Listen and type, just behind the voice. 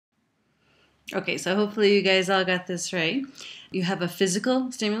Okay, so hopefully you guys all got this right. You have a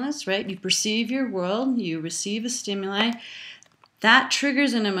physical stimulus, right? You perceive your world, you receive a stimuli. That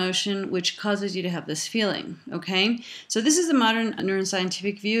triggers an emotion which causes you to have this feeling, okay? So this is a modern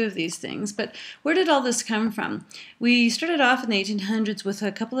neuroscientific view of these things, but where did all this come from? We started off in the 1800s with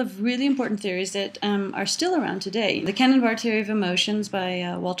a couple of really important theories that are still around today. The Cannon-Bard theory of emotions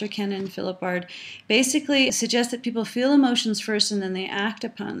by Walter Cannon and Philip Bard basically suggests that people feel emotions first and then they act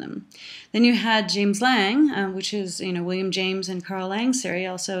upon them. Then you had James Lang, which is William James and Carl Lang's theory,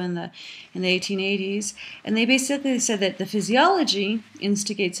 also in the 1880s, and they basically said that the physiology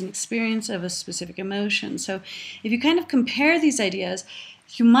instigates an experience of a specific emotion. So if you kind of compare these ideas,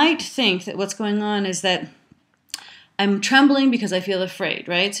 you might think that what's going on is that I'm trembling because I feel afraid,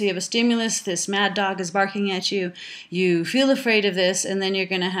 right? So you have a stimulus, this mad dog is barking at you, you feel afraid of this, and then you're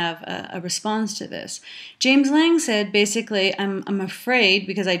going to have a response to this. James Lang said, basically, I'm afraid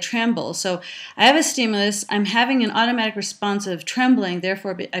because I tremble. So I have a stimulus, I'm having an automatic response of trembling,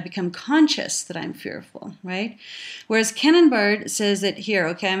 therefore I become conscious that I'm fearful, right? Whereas Cannon-Bard says that here,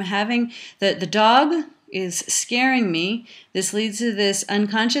 okay, I'm having the dog is scaring me. This leads to this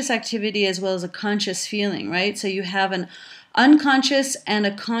unconscious activity as well as a conscious feeling, right? So you have an unconscious and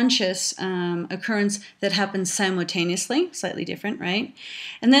a conscious occurrence that happens simultaneously, slightly different, right?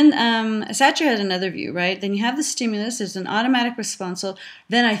 And then Satcher had another view, right? Then you have the stimulus, there's an automatic response, so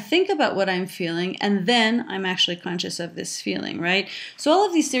then I think about what I'm feeling, and then I'm actually conscious of this feeling, right? So all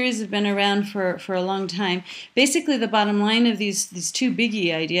of these theories have been around for a long time. Basically, the bottom line of these two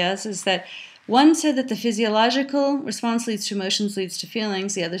biggie ideas is that one said that the physiological response leads to emotions, leads to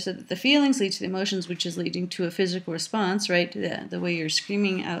feelings. The other said that the feelings lead to the emotions, which is leading to a physical response, right? The way you're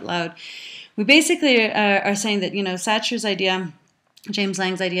screaming out loud. We basically are saying that, Satcher's idea, James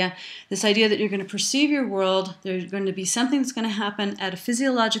Lang's idea, this idea that you're going to perceive your world, there's going to be something that's going to happen at a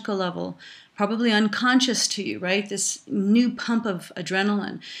physiological level, probably unconscious to you, right? This new pump of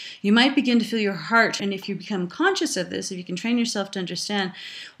adrenaline. You might begin to feel your heart, and if you become conscious of this, if you can train yourself to understand,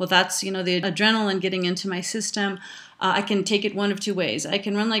 well, that's, the adrenaline getting into my system. I can take it one of two ways. I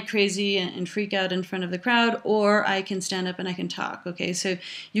can run like crazy and freak out in front of the crowd, or I can stand up and I can talk, okay? So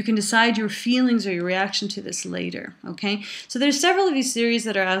you can decide your feelings or your reaction to this later, okay? So there's several of these theories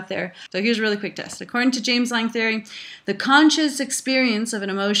that are out there. So here's a really quick test. According to James Lang theory, the conscious experience of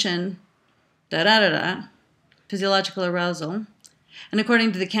an emotion, physiological arousal. And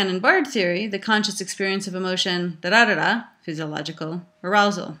according to the Cannon-Bard theory, the conscious experience of emotion, physiological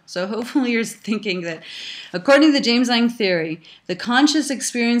arousal. So hopefully you're thinking that according to the James Lang theory, the conscious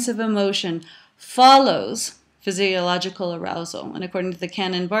experience of emotion follows physiological arousal. And according to the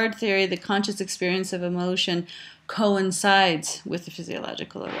Cannon-Bard theory, the conscious experience of emotion coincides with the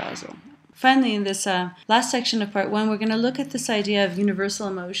physiological arousal. Finally, in this last section of part one, we're going to look at this idea of universal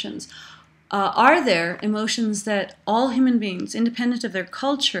emotions. Are there emotions that all human beings, independent of their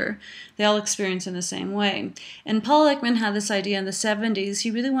culture, they all experience in the same way? And Paul Ekman had this idea in the 70s.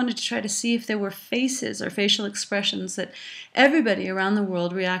 He really wanted to try to see if there were faces or facial expressions that everybody around the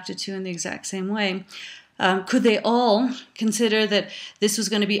world reacted to in the exact same way. Could they all consider that this was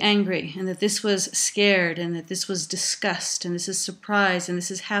going to be angry, and that this was scared, and that this was disgust, and this is surprise, and this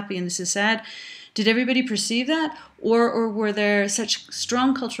is happy, and this is sad? Did everybody perceive that? Or were there such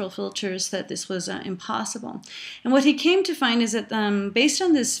strong cultural filters that this was impossible? And what he came to find is that based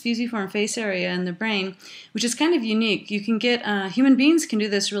on this fusiform face area in the brain, which is kind of unique, you can get, human beings can do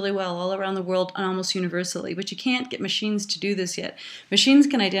this really well all around the world almost universally, but you can't get machines to do this yet. Machines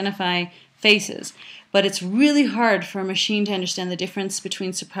can identify faces, but it's really hard for a machine to understand the difference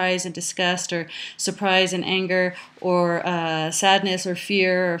between surprise and disgust, or surprise and anger, or sadness or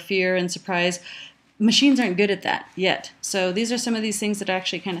fear and surprise. Machines aren't good at that yet. So these are some of these things that are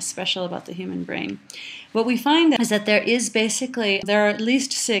actually kind of special about the human brain. What we find is that there are at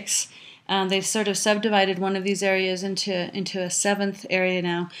least 6. They've sort of subdivided one of these areas into a 7th area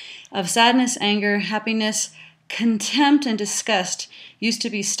now, of sadness, anger, happiness, contempt, and disgust. Used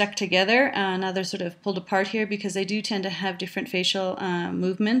to be stuck together. Now they're sort of pulled apart here because they do tend to have different facial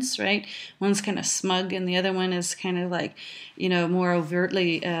movements, right? One's kind of smug and the other one is kind of like, more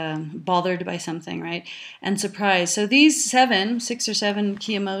overtly bothered by something, right? And surprise. So these 6 or 7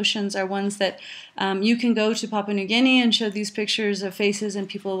 key emotions are ones that you can go to Papua New Guinea and show these pictures of faces, and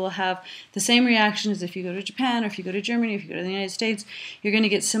people will have the same reaction as if you go to Japan, or if you go to Germany, or if you go to the United States. You're going to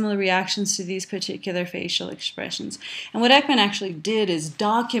get similar reactions to these particular facial expressions. And what Ekman actually did is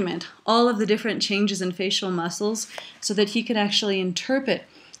document all of the different changes in facial muscles so that he could actually interpret,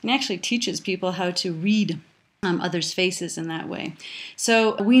 and actually teaches people how to read others' faces in that way.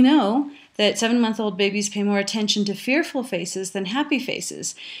 So we know that 7-month-old babies pay more attention to fearful faces than happy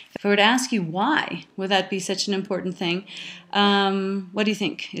faces. If I were to ask you why would that be such an important thing, what do you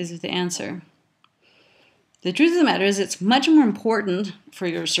think is the answer? The truth of the matter is it's much more important for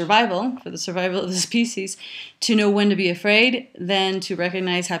your survival, for the survival of the species, to know when to be afraid than to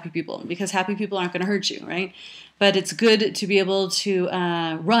recognize happy people, because happy people aren't going to hurt you, right? But it's good to be able to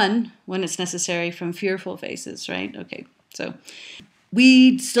run when it's necessary from fearful faces, right? Okay, so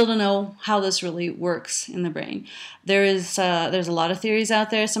we still don't know how this really works in the brain. There's a lot of theories out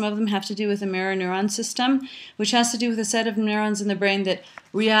there. Some of them have to do with the mirror neuron system, which has to do with a set of neurons in the brain that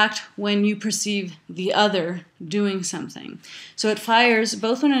react when you perceive the other doing something. So it fires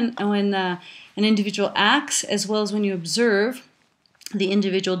both when an individual acts as well as when you observe the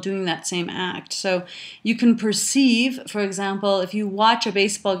individual doing that same act. So you can perceive, for example, if you watch a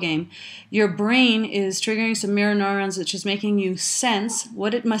baseball game, your brain is triggering some mirror neurons, which is making you sense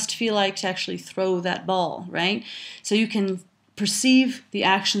what it must feel like to actually throw that ball, right? So you can perceive the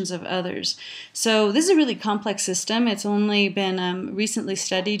actions of others. So this is a really complex system. It's only been recently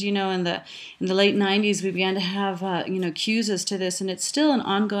studied. In the late 90s, we began to have cues as to this, and it's still an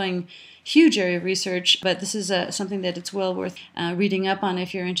ongoing huge area of research, but this is something that it's well worth reading up on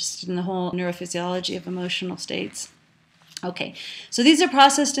if you're interested in the whole neurophysiology of emotional states. Okay, so these are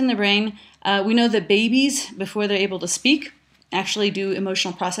processed in the brain. We know that babies, before they're able to speak, actually do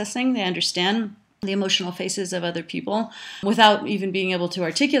emotional processing. They understand the emotional faces of other people without even being able to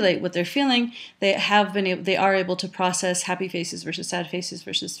articulate what they're feeling. They are able to process happy faces versus sad faces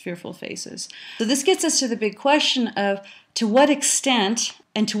versus fearful faces. So this gets us to the big question of to what extent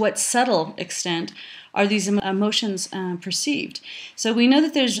and to what subtle extent are these emotions perceived. So we know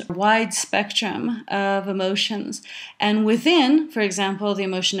that there's a wide spectrum of emotions, and within, for example, the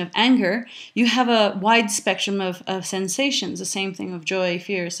emotion of anger, you have a wide spectrum of sensations, the same thing of joy,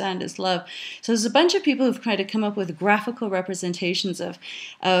 fear, sadness, love. So there's a bunch of people who've tried to come up with graphical representations of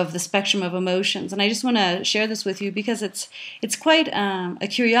the spectrum of emotions, and I just want to share this with you because it's quite a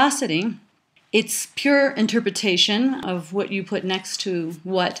curiosity. It's pure interpretation of what you put next to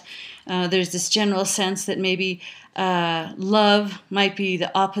what. There's this general sense that maybe love might be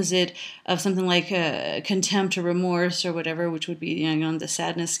the opposite of something like contempt or remorse or whatever, which would be on the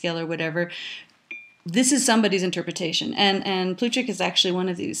sadness scale or whatever. This is somebody's interpretation, and Plutchik is actually one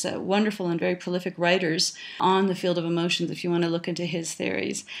of these wonderful and very prolific writers on the field of emotions, if you want to look into his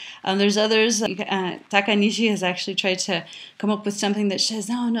theories. There's others, Takanishi has actually tried to come up with something that says,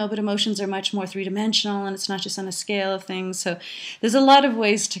 no, but emotions are much more three-dimensional, and it's not just on a scale of things. So there's a lot of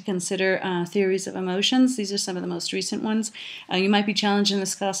ways to consider theories of emotions. These are some of the most recent ones. You might be challenged in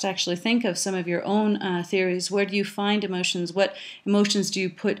this class to actually think of some of your own theories. Where do you find emotions? What emotions do you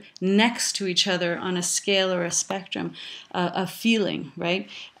put next to each other on a scale or a spectrum of feeling, right?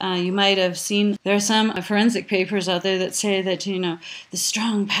 You might have seen there are some forensic papers out there that say that the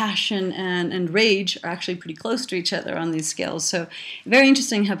strong passion and rage are actually pretty close to each other on these scales. So very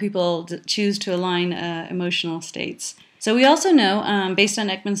interesting how people choose to align emotional states. So we also know, based on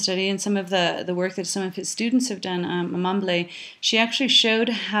Ekman's study and some of the work that some of his students have done, Mamble, she actually showed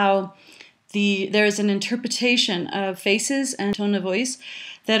how there is an interpretation of faces and tone of voice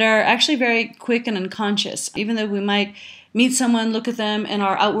that are actually very quick and unconscious. Even though we might meet someone, look at them, and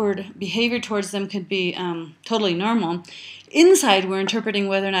our outward behavior towards them could be totally normal, inside we're interpreting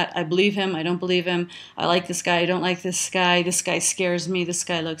whether or not I believe him, I don't believe him, I like this guy, I don't like this guy scares me, this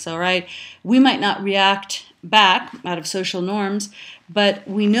guy looks all right. We might not react back out of social norms, but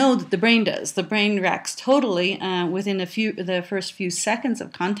we know that the brain does. The brain reacts totally within the first few seconds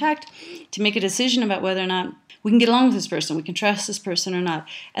of contact to make a decision about whether or not we can get along with this person, we can trust this person or not.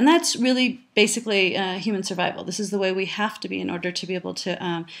 And that's really basically human survival. This is the way we have to be in order to be able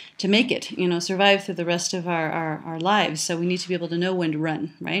to make it, survive through the rest of our lives. So we need to be able to know when to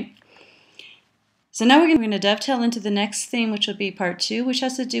run, right? So now we're going to dovetail into the next theme, which will be part 2, which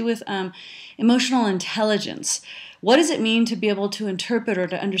has to do with emotional intelligence. What does it mean to be able to interpret or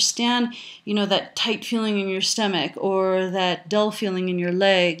to understand, that tight feeling in your stomach, or that dull feeling in your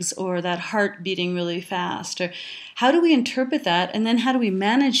legs, or that heart beating really fast? Or how do we interpret that, and then how do we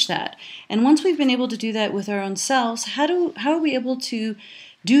manage that? And once we've been able to do that with our own selves, how are we able to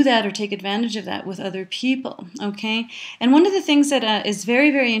do that or take advantage of that with other people, okay? And one of the things that is very,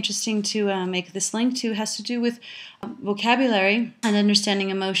 very interesting to make this link to has to do with vocabulary and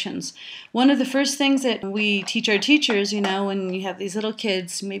understanding emotions. One of the first things that we teach our teachers, when you have these little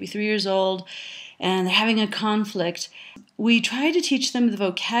kids, maybe 3 years old, and they're having a conflict, we try to teach them the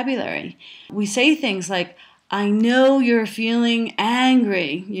vocabulary. We say things like, I know you're feeling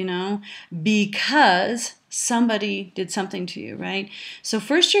angry, because somebody did something to you, right? So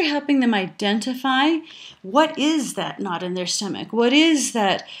first you're helping them identify what is that knot in their stomach? What is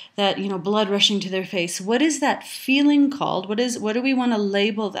that blood rushing to their face? What is that feeling called? What do we want to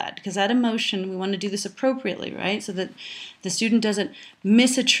label that? Because that emotion, we want to do this appropriately, right? So that the student doesn't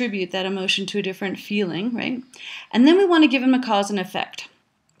misattribute that emotion to a different feeling, right? And then we want to give him a cause and effect.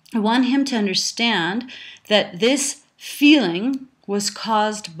 I want him to understand that this feeling was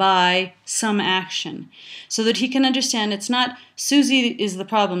caused by some action, so that he can understand it's not Susie is the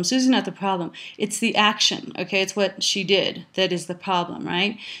problem, Susie's not the problem, it's the action, okay? It's what she did that is the problem,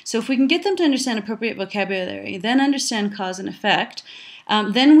 right? So if we can get them to understand appropriate vocabulary, then understand cause and effect,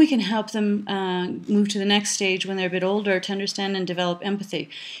 then we can help them move to the next stage when they're a bit older to understand and develop empathy.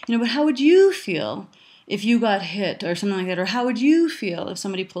 But how would you feel if you got hit or something like that? Or how would you feel if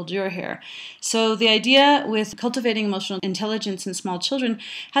somebody pulled your hair? So the idea with cultivating emotional intelligence in small children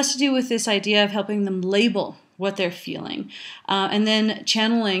has to do with this idea of helping them label what they're feeling and then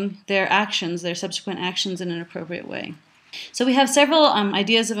channeling their actions, their subsequent actions in an appropriate way. So we have several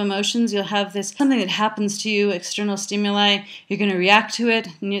ideas of emotions. You'll have this something that happens to you, external stimuli. You're going to react to it.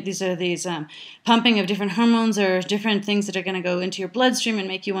 These are pumping of different hormones or different things that are going to go into your bloodstream and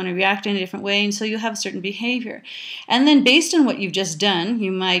make you want to react in a different way. And so you have a certain behavior. And then based on what you've just done,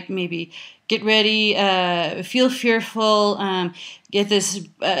 you might maybe get ready, feel fearful, get this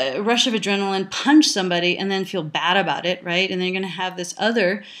rush of adrenaline, punch somebody, and then feel bad about it, right? And then you're going to have this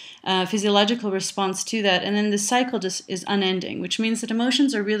other physiological response to that, and then the cycle just is unending, which means that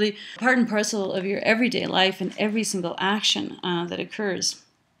emotions are really part and parcel of your everyday life and every single action that occurs.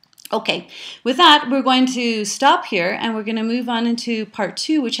 Okay, with that, we're going to stop here and we're going to move on into part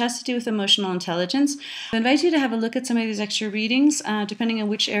 2, which has to do with emotional intelligence. I invite you to have a look at some of these extra readings, depending on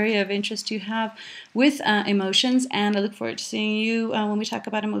which area of interest you have with emotions, and I look forward to seeing you when we talk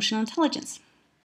about emotional intelligence.